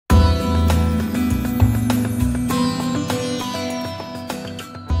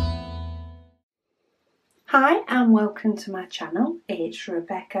Hi and welcome to my channel. It's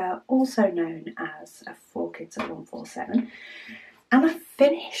Rebecca, also known as 4Kids at 147, and I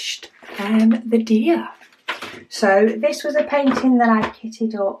finished the deer. So this was a painting that I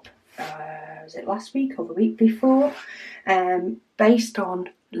kitted up, was it last week or the week before, based on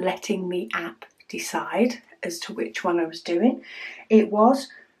letting the app decide as to which one I was doing. It was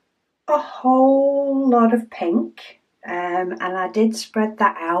a whole lot of pink, and I did spread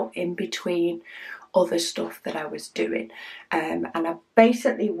that out in between other stuff that I was doing, and I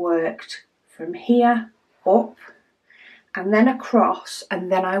basically worked from here up and then across, and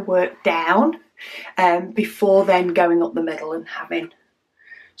then I worked down before then going up the middle and having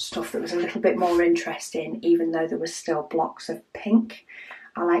stuff that was a little bit more interesting, even though there was still blocks of pink.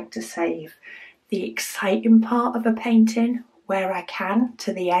 I like to save the exciting part of a painting where I can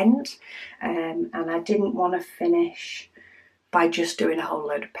to the end, and I didn't want to finish by just doing a whole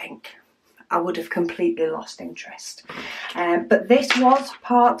load of pink. I would have completely lost interest. But this was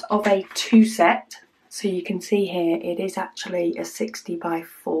part of a 2 set. So you can see here it is actually a 60 by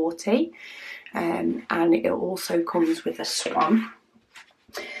 40, and it also comes with a swan.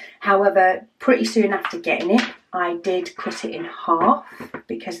 However, pretty soon after getting it, I did cut it in half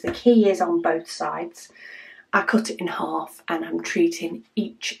because the key is on both sides. I cut it in half and I'm treating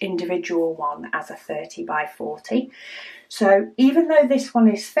each individual one as a 30 by 40. So even though this one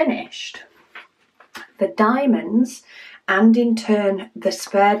is finished, the diamonds, and in turn the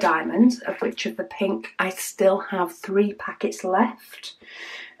spare diamonds, of which of the pink I still have 3 packets left,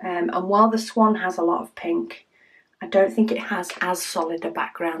 and while the swan has a lot of pink, I don't think it has as solid a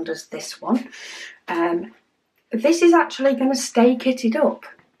background as this one. This is actually going to stay kitted up,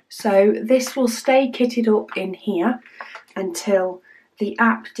 so this will stay kitted up in here until the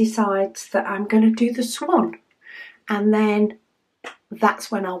app decides that I'm going to do the swan, and then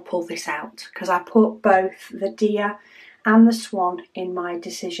that's when I'll pull this out, because I put both the deer and the swan in my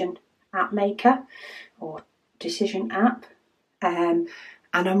decision app maker or decision app, and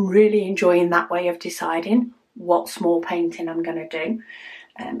I'm really enjoying that way of deciding what small painting I'm going to do.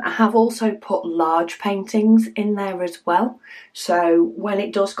 I have also put large paintings in there as well, so when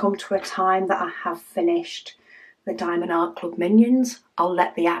it does come to a time that I have finished the Diamond Art Club Minions, I'll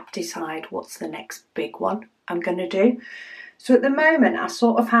let the app decide what's the next big one I'm going to do. So at the moment I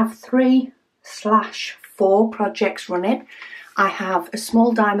sort of have 3/4 projects running. I have a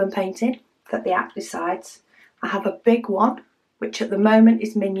small diamond painting that the app decides. I have a big one, which at the moment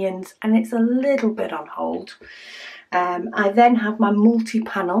is Minions, and it's a little bit on hold. I then have my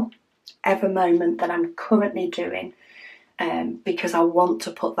multi-panel Ever Moment that I'm currently doing, because I want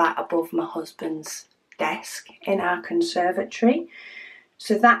to put that above my husband's desk in our conservatory.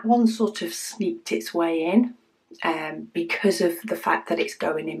 So that one sort of sneaked its way in, because of the fact that it's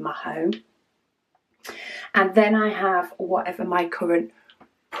going in my home. And then I have whatever my current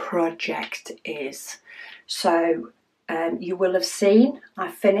project is. So you will have seen I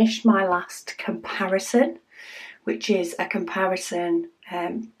finished my last comparison, which is a comparison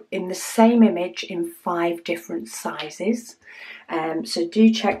in the same image in 5 different sizes. So do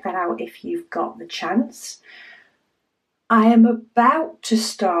check that out if you've got the chance. I am about to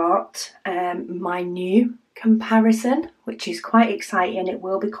start my new comparison, which is quite exciting. It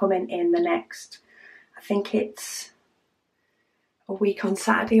will be coming in the next, I think it's a week on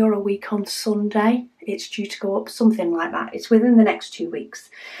Saturday or a week on Sunday. It's due to go up, something like that. It's within the next 2 weeks,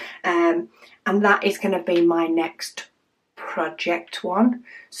 and that is going to be my next project one.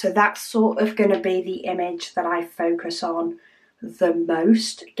 So that's sort of going to be the image that I focus on the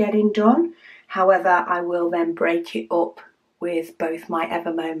most getting done. However, I will then break it up with both my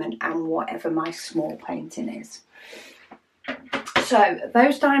Ever Moment and whatever my small painting is. So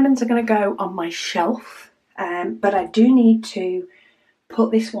those diamonds are going to go on my shelf, but I do need to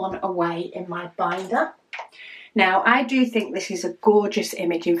put this one away in my binder. Now I do think this is a gorgeous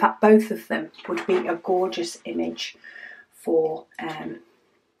image. In fact, both of them would be a gorgeous image for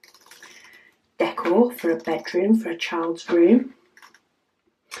decor, for a bedroom, for a child's room.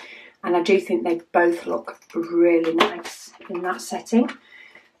 And I do think they both look really nice in that setting.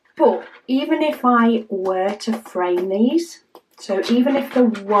 But even if I were to frame these, so even if there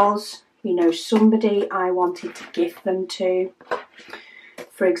was, you know, somebody I wanted to gift them to,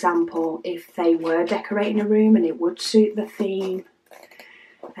 for example, if they were decorating a room and it would suit the theme,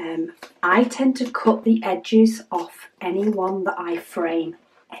 I tend to cut the edges off any one that I frame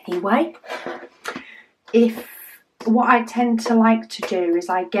anyway. What I tend to like to do is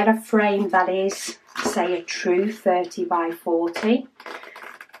I get a frame that is, say, a true 30 by 40,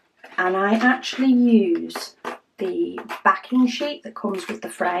 and I actually use the backing sheet that comes with the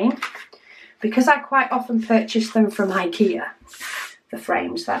frame, because I quite often purchase them from IKEA, the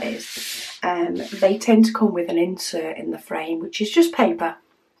frames that is, they tend to come with an insert in the frame, which is just paper.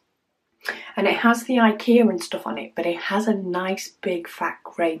 And it has the IKEA and stuff on it, but it has a nice big fat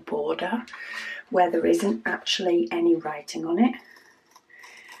grey border where there isn't actually any writing on it.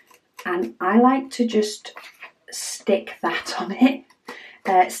 And I like to just stick that on it,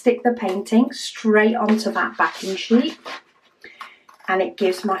 stick the painting straight onto that backing sheet, and it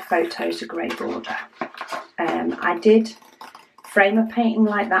gives my photos a grey border. I did frame a painting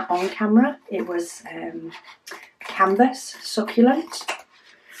like that on camera. It was canvas succulent.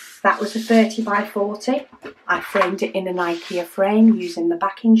 That was a 30 by 40. I framed it in an IKEA frame using the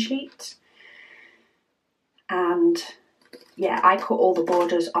backing sheet. And yeah, I cut all the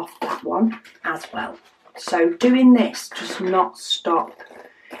borders off that one as well. So doing this does not stop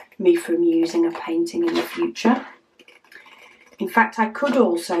me from using a painting in the future. In fact, I could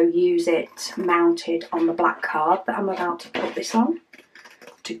also use it mounted on the black card that I'm about to put this on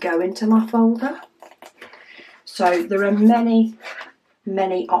to go into my folder. So there are many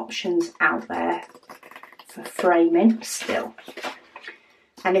options out there for framing still.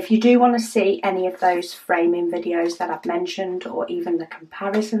 And if you do want to see any of those framing videos that I've mentioned, or even the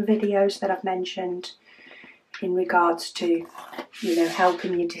comparison videos that I've mentioned in regards to, you know,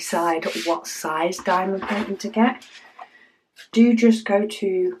 helping you decide what size diamond painting to get, do just go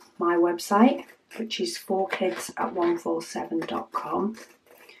to my website, which is 4kids@147.com.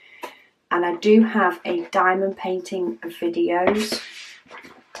 And I do have a diamond painting videos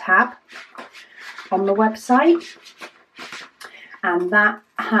tab on the website, and that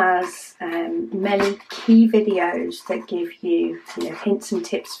has many key videos that give you, hints and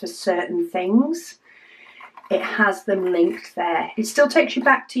tips for certain things. It has them linked there. It still takes you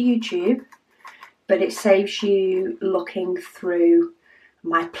back to YouTube, but it saves you looking through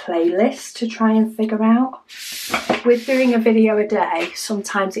my playlist to try and figure out. With doing a video a day,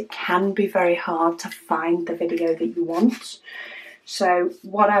 sometimes it can be very hard to find the video that you want. So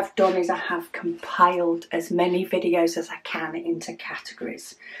what I've done is I have compiled as many videos as I can into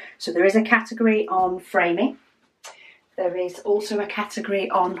categories. So there is a category on framing. There is also a category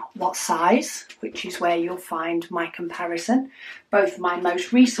on what size, which is where you'll find my comparison, both my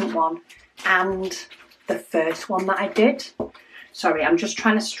most recent one and the first one that I did. Sorry, I'm just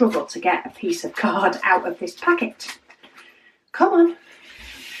trying to struggle to get a piece of card out of this packet. Come on.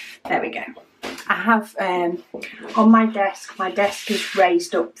 There we go. I have on my desk is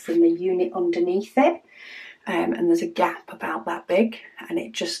raised up from the unit underneath it, and there's a gap about that big, and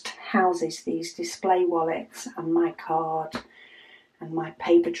it just houses these display wallets and my card and my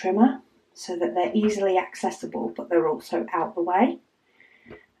paper trimmer, so that they're easily accessible, but they're also out the way.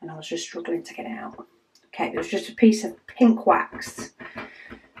 And I was just struggling to get it out. Okay, it was just a piece of pink wax.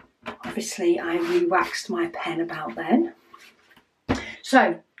 Obviously, I re-waxed my pen about then.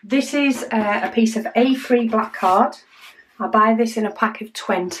 So this is a piece of A3 black card. I buy this in a pack of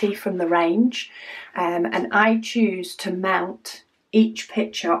 20 from the range, and I choose to mount each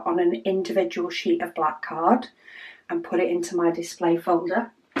picture on an individual sheet of black card and put it into my display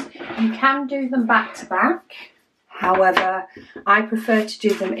folder. You can do them back to back. However, I prefer to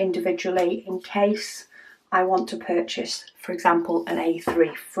do them individually in case I want to purchase, for example, an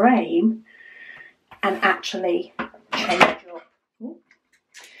A3 frame and actually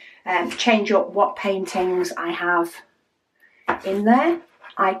change up what paintings I have in there.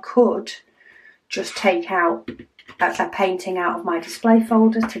 I could just take out a painting out of my display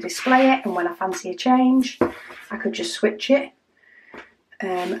folder to display it, and when I fancy a change, I could just switch it,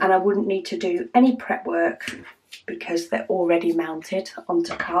 and I wouldn't need to do any prep work because they're already mounted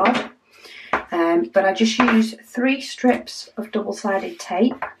onto card. But I just use 3 strips of double-sided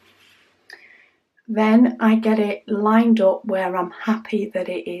tape. Then I get it lined up where I'm happy that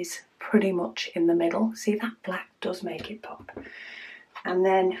it is pretty much in the middle. See, that black does make it pop. And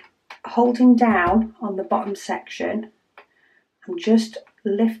then holding down on the bottom section, I'm just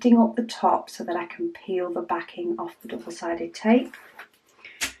lifting up the top so that I can peel the backing off the double-sided tape.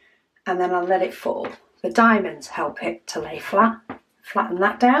 And then I'll let it fall. The diamonds help it to lay flat. Flatten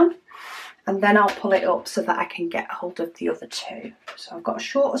that down. And then I'll pull it up so that I can get hold of the other 2. So I've got a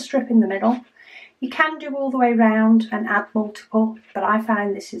shorter strip in the middle. You can do all the way round and add multiple, but I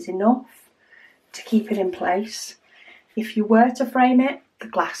find this is enough to keep it in place. If you were to frame it, the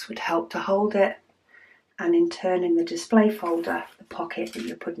glass would help to hold it, and in turn in the display folder, the pocket that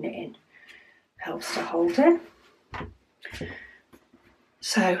you're putting it in helps to hold it.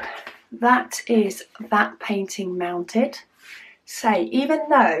 So that is that painting mounted. Say, even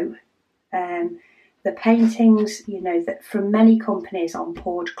though the paintings, you know, that from many companies on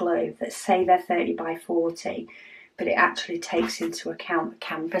poured glue that say they're 30 by 40, but it actually takes into account the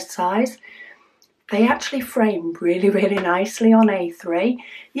canvas size. They actually frame really, really nicely on A3.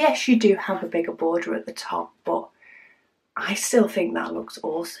 Yes, you do have a bigger border at the top, but I still think that looks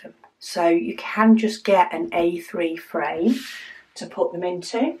awesome. So you can just get an A3 frame to put them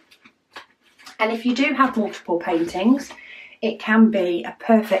into. And if you do have multiple paintings, it can be a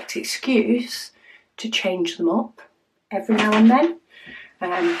perfect excuse to change them up every now and then.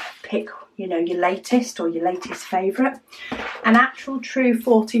 Pick, you know, your latest or your latest favourite. An actual true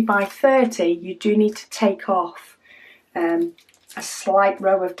 40 by 30, you do need to take off a slight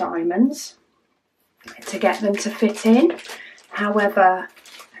row of diamonds to get them to fit in. However,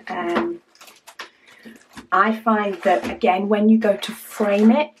 I find that, again, when you go to frame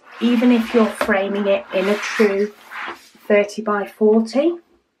it, even if you're framing it in a true 30 by 40,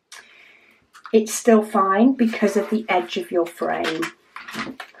 it's still fine because of the edge of your frame.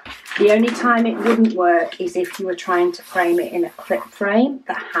 The only time it wouldn't work is if you were trying to frame it in a clip frame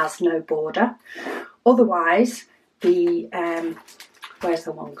that has no border. Otherwise, the, where's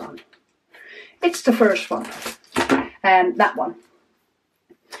the one gone? It's the first one, that one.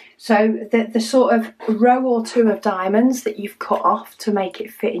 So the sort of row or two of diamonds that you've cut off to make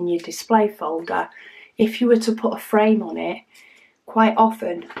it fit in your display folder, if you were to put a frame on it, quite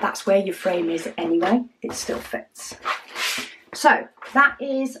often that's where your frame is anyway, it still fits. So that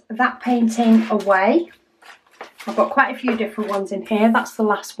is that painting away. I've got quite a few different ones in here. That's the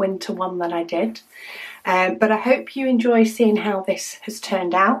last winter one that I did. But I hope you enjoy seeing how this has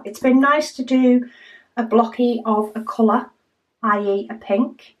turned out. It's been nice to do a blocky of a colour, i.e. a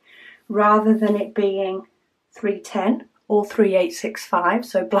pink, rather than it being 310 or 3865,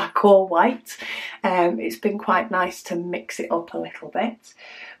 so black or white. It's been quite nice to mix it up a little bit.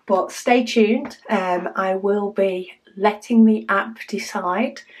 But stay tuned, I will be letting the app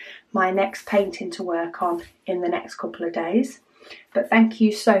decide my next painting to work on in the next couple of days. But thank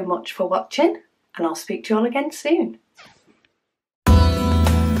you so much for watching, and I'll speak to you all again soon.